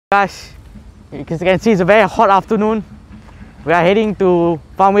Guys, you can see it's a very hot afternoon. We are heading to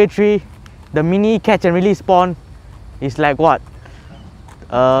farmway 3. The mini catch and release spawn is like what?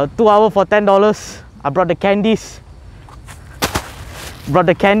 2 hours for $10. I brought the candies.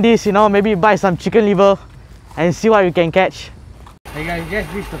 You know, maybe buy some chicken liver and see what we can catch. Hey guys,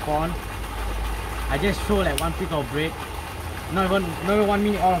 just reached the pond. I just throw like one piece of bread. Not even 1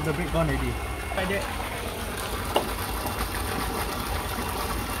 minute, all of the bread gone already. Like that.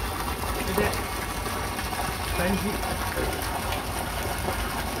 Like that. Fancy.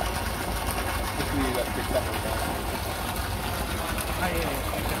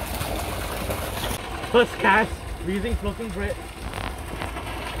 First cast, we're using floating bread.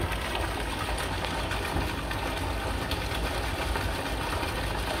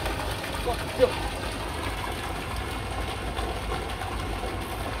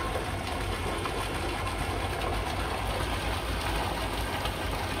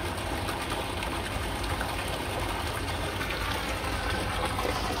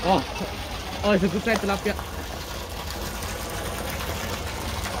 Oh, it's a good size tilapia.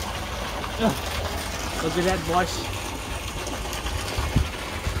 Look at that, boys.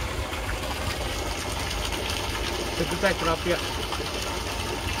 It's a good size tilapia.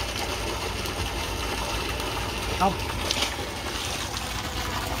 Come.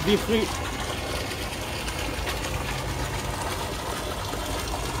 Be free.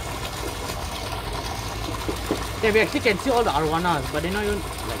 Yeah, we actually can see all the arowanas, but they're not even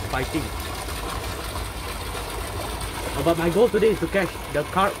like fighting. But my goal today is to catch the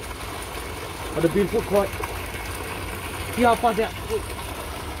carp or the beautiful koi. See how fast they are.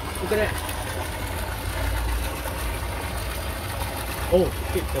 Look at that. Oh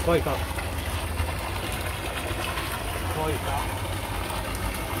shit, the koi is out. Koi is out.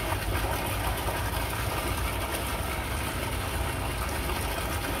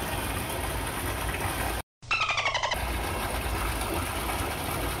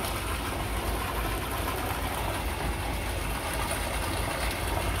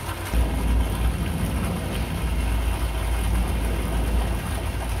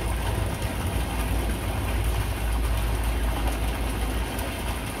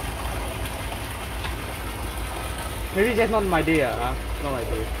 Maybe just not my day, huh? Not my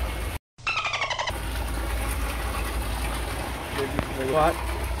day. What?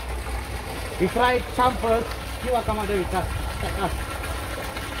 We try some first, see what come out there with us.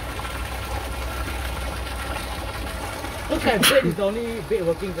 Looks like bread is the only bait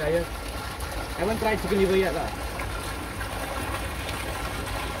working here. I haven't tried chicken liver yet.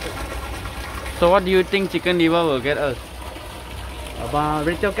 So what do you think chicken liver will get us? About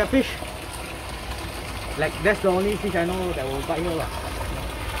red tail catfish. Like that's the only fish I know that will bite here.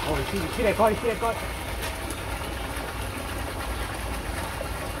 Oh, see that koi, see that koi.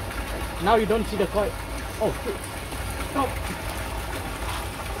 Now you don't see the koi. Oh shit. Stop.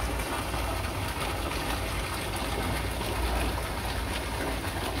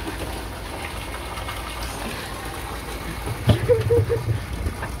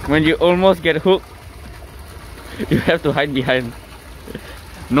 When you almost get hooked, you have to hide behind.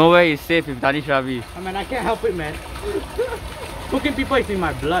 Nowhere is safe with Danish Ravi. I mean, I can't help it, man. Hooking people is in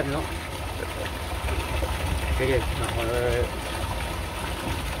my blood, you know. Okay.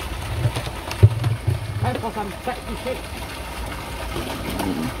 Time for some sexy shit.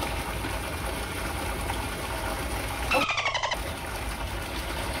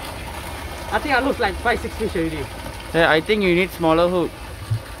 I think I lose like 5-6 fish already. Yeah, I think you need smaller hook.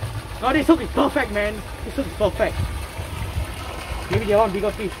 No, this hook is perfect, man. This hook is perfect. Maybe they want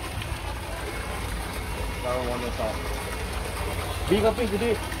bigger fish. I don't want to talk. Bigger fish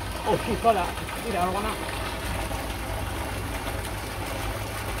today. Oh shit, call that. See the arowana.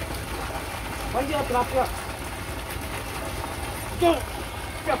 Find your tilapia. Go!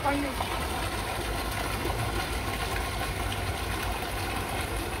 Yeah, find it.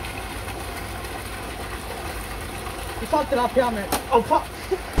 It's all tilapia, man. Oh fuck!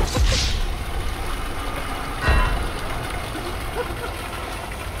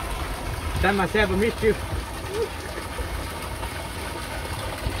 Done myself a mischief.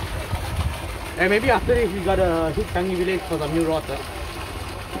 And maybe after this we gotta hit Changi village for some new rods.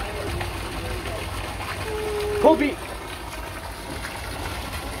 Kobe!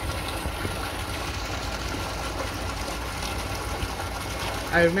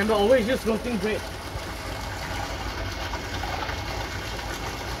 I remember always use floating bread.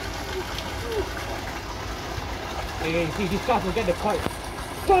 Okay, you see this guy will get the koi.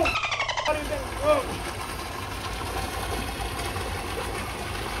 Go!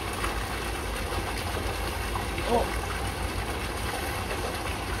 Oh.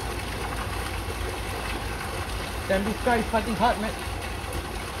 Damn, this guy is fighting hard, man.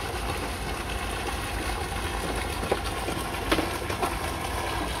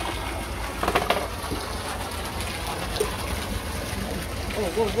 Whoa,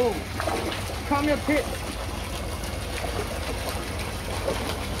 whoa, whoa. Calm your pit.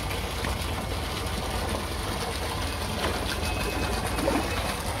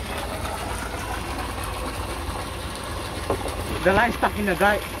 The line stuck in the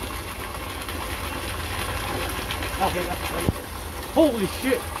guide. Okay, that's right. Holy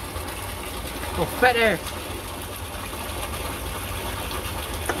shit! Oh, fat ass!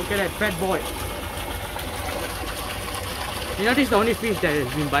 Look at that fat boy. You know, this is the only fish that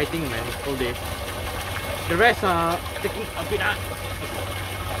has been biting, man, all day. The rest are taking a bit out.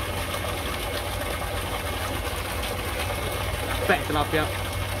 Fat tilapia.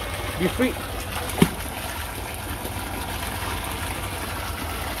 Be free.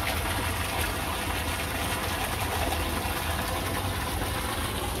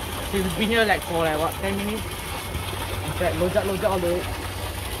 He's been here like for like what, 10 minutes? In fact, load all the way.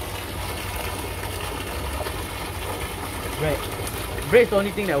 Right. Braid's the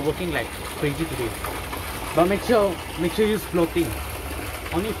only thing that working like crazy today. But make sure use floating.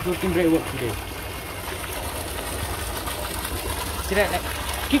 Only floating braid works today. See that? Like,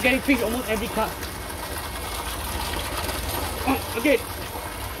 keep getting fish almost every cut. Oh, okay.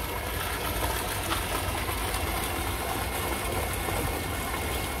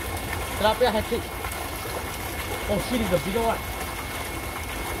 Tilapia hat trick. Oh shit, it's a bigger one.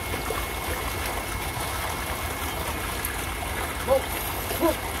 Whoa,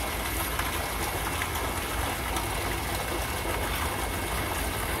 whoa.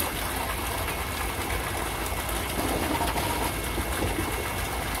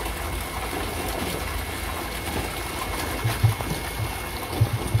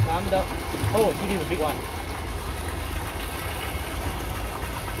 Calm down. Oh, this is a big one.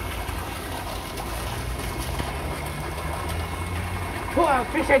 Oh,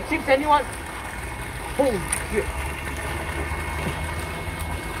 fish and chips, anyone? Holy shit.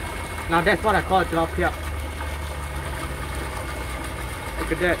 Now that's what I call tilapia.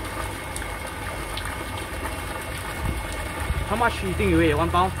 Look at that. How much do you think you weigh? 1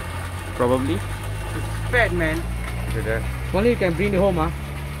 pound? Probably. It's fat, man. Look at that. If only you can bring it home, huh?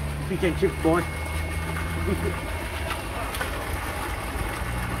 Fish and chips, boy.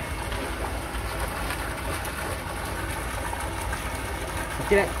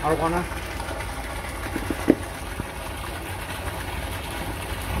 See that arowana?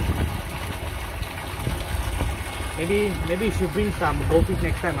 Maybe you should bring some goldfish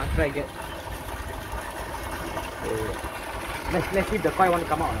next time. I'll try get. Let's see if the koi want to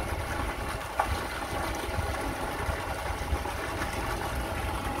come out.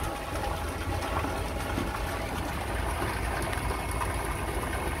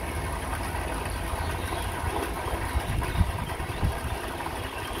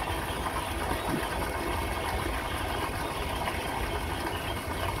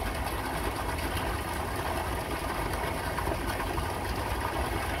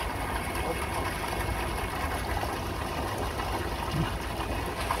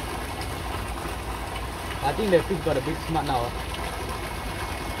 I think the fish got a bit smart now.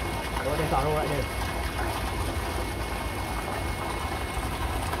 Oh, there's arrow right there.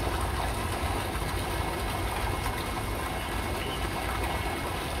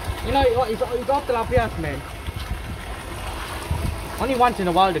 You know, it's all tilapias, man. Only once in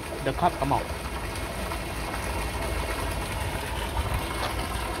a while the carp come out.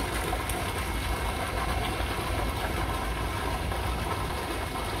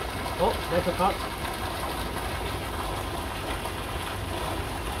 Oh, there's a carp.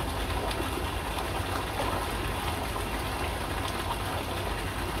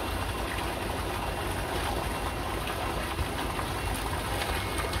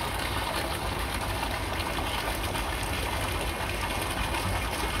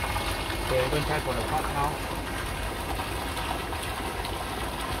 Okay, we're going to try for the pot now.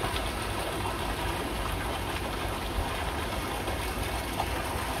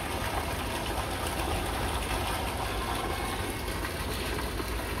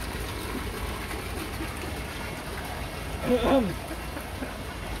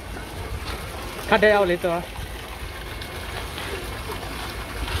 Cut that out later. Huh?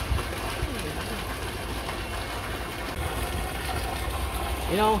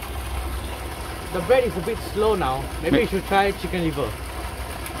 You know, the bread is a bit slow now. Maybe you should try chicken liver.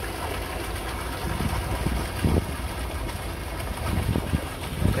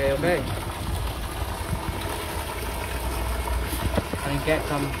 Okay, okay. And get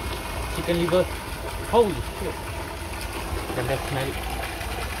some chicken liver. Holy shit. Then let's smell it.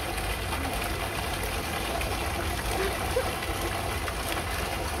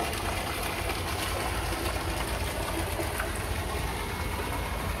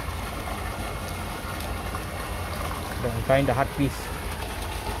 Then I'm trying the hard piece.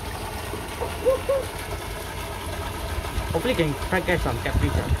 Hopefully can try to catch some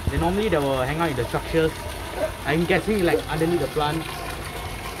catfish. They normally they will hang out in the structures. I'm guessing like underneath the plant.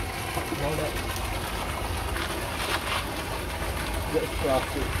 All that. Let's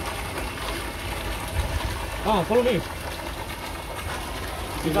craft it. Oh, follow me.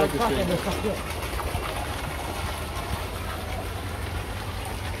 You gotta craft at the structure.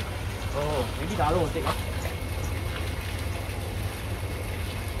 Oh, maybe the other will take up.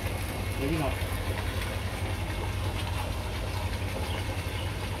 Maybe not.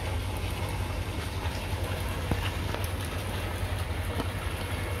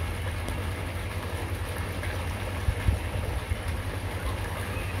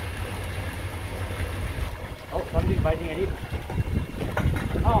 Oh, something's biting at it.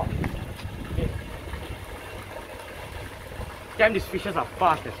 Oh, okay. Damn, these fishes are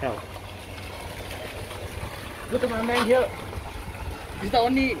fast as hell. Look at my man here. He's the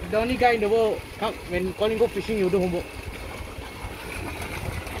only guy in the world. Come, when Colin go fishing, you do homework.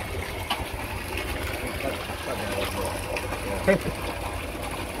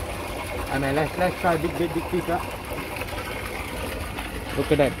 I mean, let's try big piece.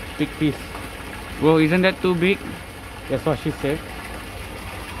 Look at that big piece. Whoa, isn't that too big? That's what she said.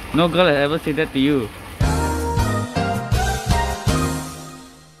 No girl has ever said that to you.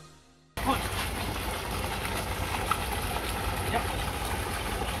 Yep.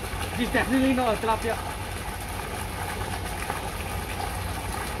 This is definitely not a tilapia.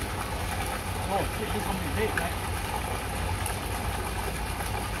 Oh, shit, this one is big, right?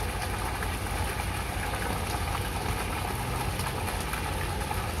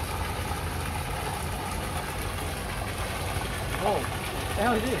 Oh, what the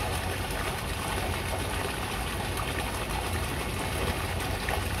hell is this?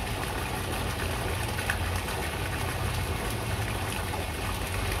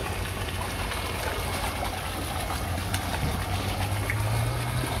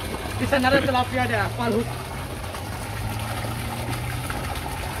 It's another tilapia there, fall hook.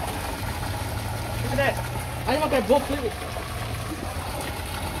 Look at that. I want to both flip it.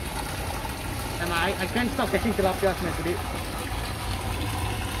 And I can't stop catching tilapias, man, today.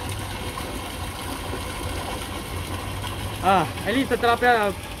 At least the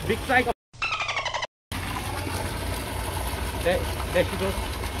tilapia big size. There she goes.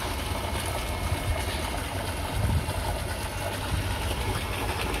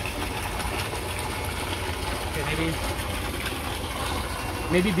 Okay,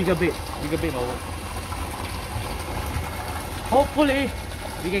 maybe bigger bait will work. Hopefully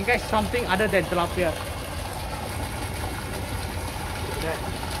we can catch something other than tilapia. Look at that.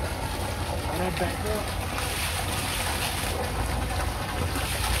 Another back there.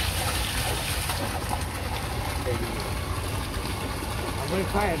 I'm going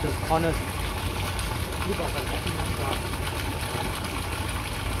to try at the corners. Look at that.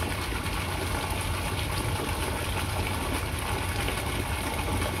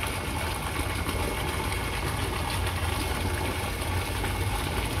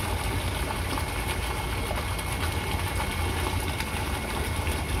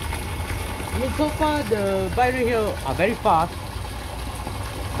 I mean, so far the bite rate here are very fast,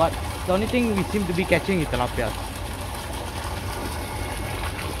 but the only thing we seem to be catching is tilapia.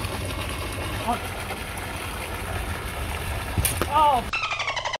 Oh!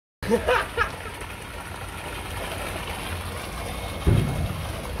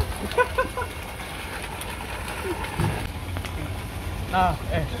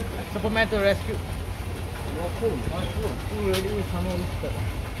 Superman to rescue. Full already with some listed.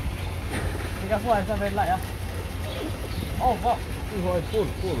 Be careful, it's not very light. Oh fuck!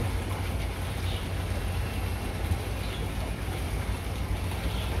 Full.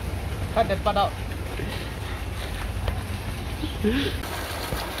 Cut that part out. I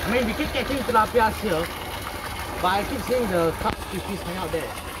mean, we keep catching tilapias here, but I keep seeing the carp species hang out there.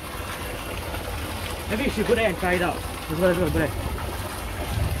 Maybe we should go there and try it out. Let's go there.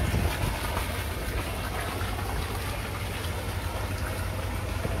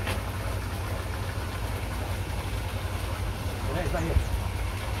 It's right here.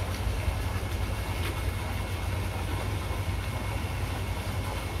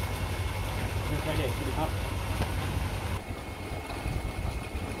 It's right there. See the carp?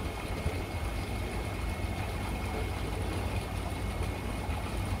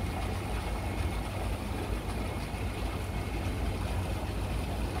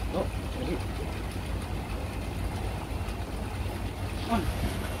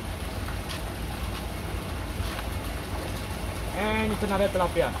 That's another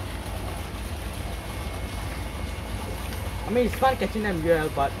tilapia. I mean, it's fun catching them well,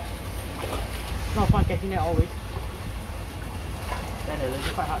 but it's not fun catching them always. Then it's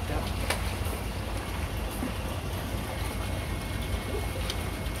quite hard to.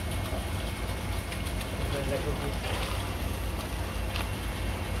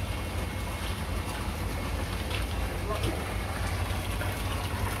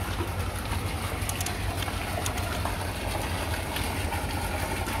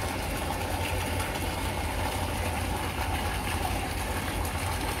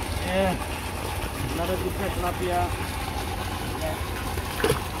 Yeah, another different tilapia. Yeah.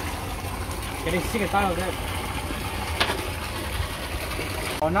 Getting sick and tired of that.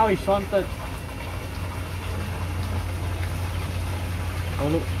 Oh, now it's shunted. Oh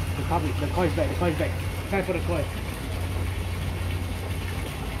look, the koi is back, the koi is back. Try for the koi.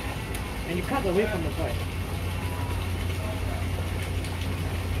 And you cut away from the koi.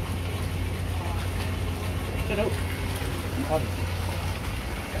 Shut out. On.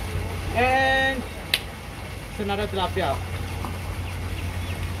 And it's another tilapia.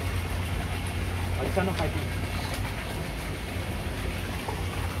 Oh, this one not fighting.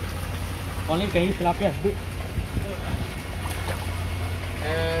 Only can use tilapia. Good.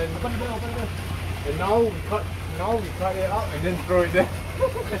 And Open the door, open the door. and now we cut it out and then throw it there.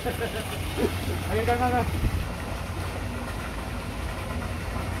 Okay, go.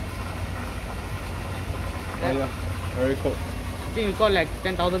 Oh yeah, very cool. I think you got like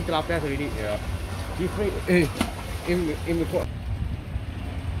 10,000 tilapias already. Yeah. Be free. Hey, in the pot.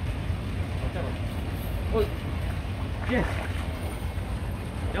 Oh, yes.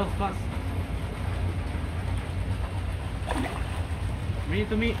 That was fast. Bring it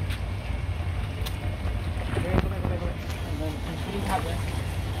to me. Go back. It's pretty hard, man.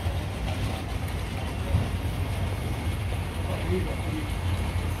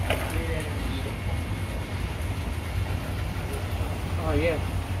 Oh yeah.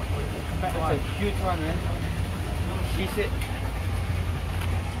 That's a huge one, man. She said.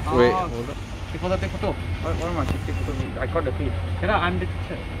 Wait, Oh, hold up. take photo. What am I taking photo? I caught the clip. Kira, I'm the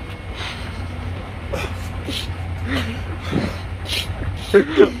teacher.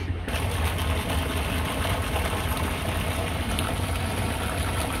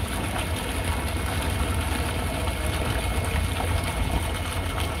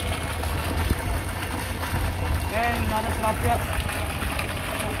 And another tilapia.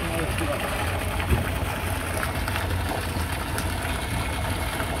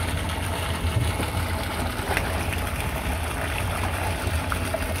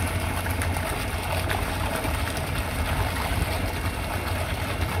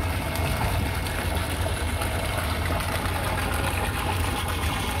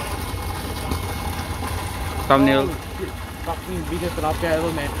 Thumbnail. Fucking biggest tilapia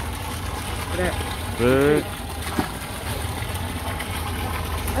ever, man. Look at that. Good.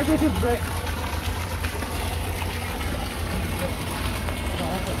 I get it break.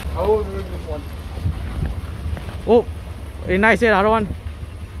 How old is this one? Oh, very nice, yeah, another one.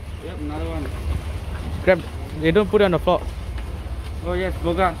 Yep, another one. Grab, they don't put it on the floor. Oh yes,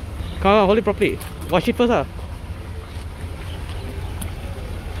 boga. Come on, hold it properly. Wash it first,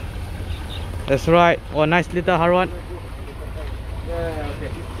 That's right. Oh, nice little Harwan. Yeah,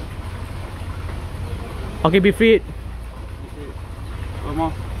 okay. Okay, be free. One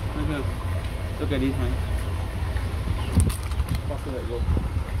more. Look at this, man. Faster let go.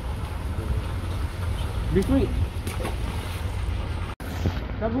 Be free.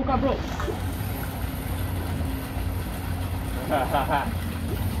 Dah buka, bro.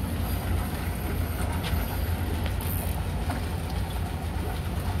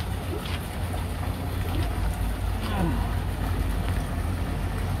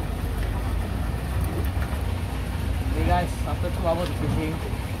 Hey guys, after 2 hours of fishing,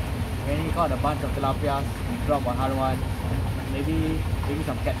 we caught a bunch of tilapias, we dropped on Harwan, maybe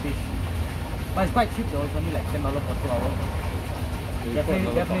some catfish. But it's quite cheap though, it's only like $10 for 2 hours.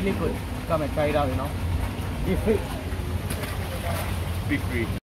 Definitely could come and try it out, Be free. Be free.